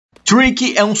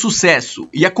Tiky é um sucesso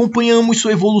e acompanhamos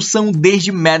sua evolução desde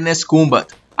Madness Combat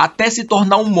até se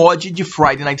tornar um mod de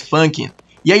Friday Night Funkin.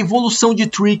 E a evolução de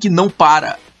Tiky não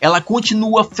para, ela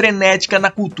continua frenética na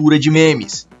cultura de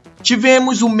memes.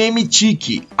 Tivemos o meme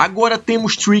Tiky, agora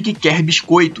temos Tiky quer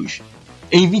biscoitos.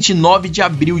 Em 29 de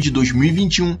abril de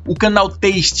 2021, o canal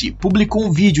Desde publicou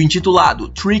um vídeo intitulado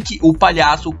Tiky, o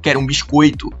palhaço, quer um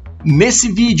biscoito. Nesse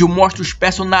vídeo mostra os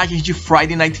personagens de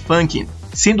Friday Night Funkin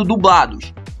sendo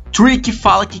dublados. Tiky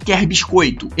fala que quer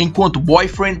biscoito, enquanto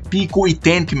Boyfriend, Pico e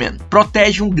Tankman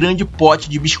protegem um grande pote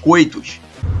de biscoitos.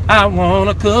 I want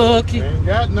a cookie, ain't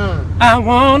got none. I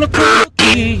want a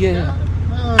cookie, yeah.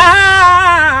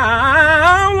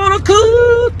 I want a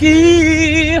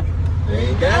cookie,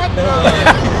 ain't got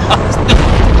none.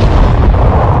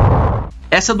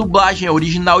 Essa dublagem é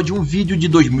original de um vídeo de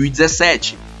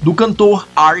 2017, do cantor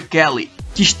R. Kelly,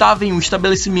 que estava em um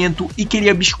estabelecimento e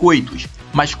queria biscoitos,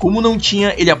 mas como não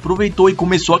tinha, ele aproveitou e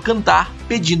começou a cantar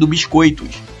pedindo biscoitos.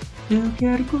 Eu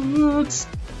quero cookies,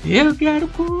 eu quero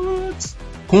cookies.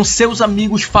 Com seus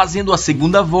amigos fazendo a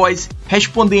segunda voz,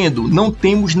 respondendo não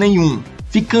temos nenhum,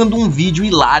 ficando um vídeo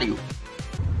hilário.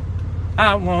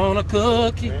 I want a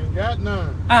cookie, ain't got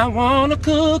none. I want a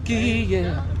cookie,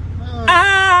 yeah.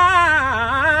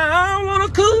 I want a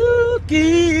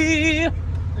cookie,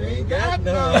 ain't got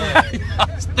none.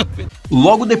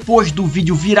 Logo depois do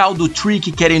vídeo viral do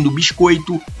Tiky querendo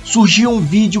biscoito, surgiu um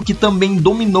vídeo que também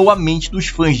dominou a mente dos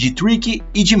fãs de Tiky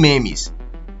e de memes.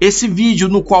 Esse vídeo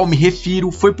no qual me refiro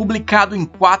foi publicado em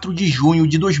 4 de junho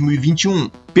de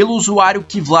 2021 pelo usuário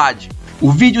Vlad.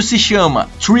 O vídeo se chama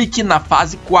Tiky na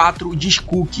fase 4 diz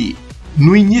Cookie.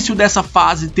 No início dessa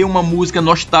fase tem uma música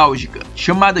nostálgica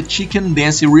chamada Chicken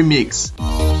Dance Remix.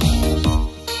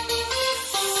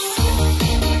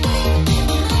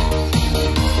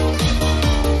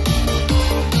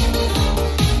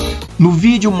 No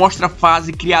vídeo mostra a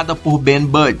fase criada por Ben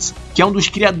Buds, que é um dos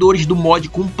criadores do mod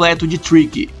completo de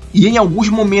Tiky. E em alguns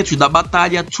momentos da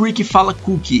batalha, Tiky fala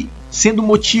Cookie, sendo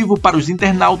motivo para os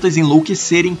internautas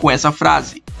enlouquecerem com essa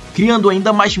frase, criando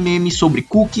ainda mais memes sobre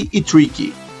Cookie e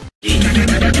Tiky.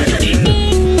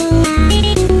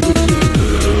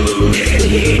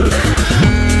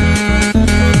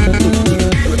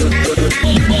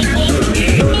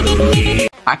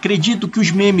 Acredito que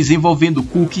os memes envolvendo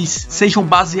cookies sejam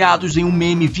baseados em um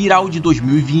meme viral de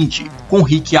 2020, com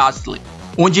Rick Astley,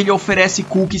 onde ele oferece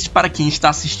cookies para quem está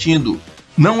assistindo.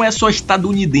 Não é só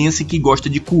estadunidense que gosta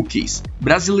de cookies,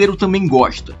 brasileiro também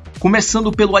gosta,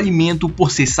 começando pelo alimento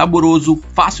por ser saboroso,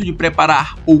 fácil de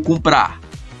preparar ou comprar,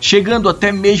 chegando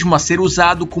até mesmo a ser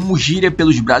usado como gíria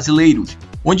pelos brasileiros,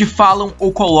 onde falam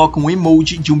ou colocam um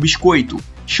emoji de um biscoito,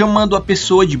 chamando a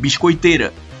pessoa de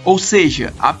biscoiteira. Ou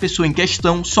seja, a pessoa em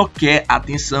questão só quer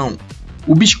atenção.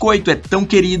 O biscoito é tão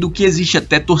querido que existe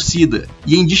até torcida,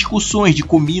 e em discussões de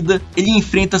comida, ele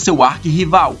enfrenta seu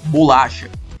arquirrival,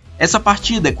 Bolacha. Essa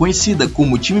partida é conhecida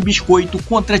como time biscoito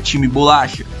contra time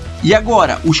bolacha. E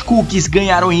agora, os cookies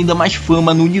ganharam ainda mais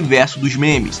fama no universo dos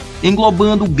memes,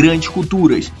 englobando grandes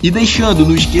culturas e deixando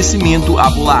no esquecimento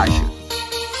a bolacha.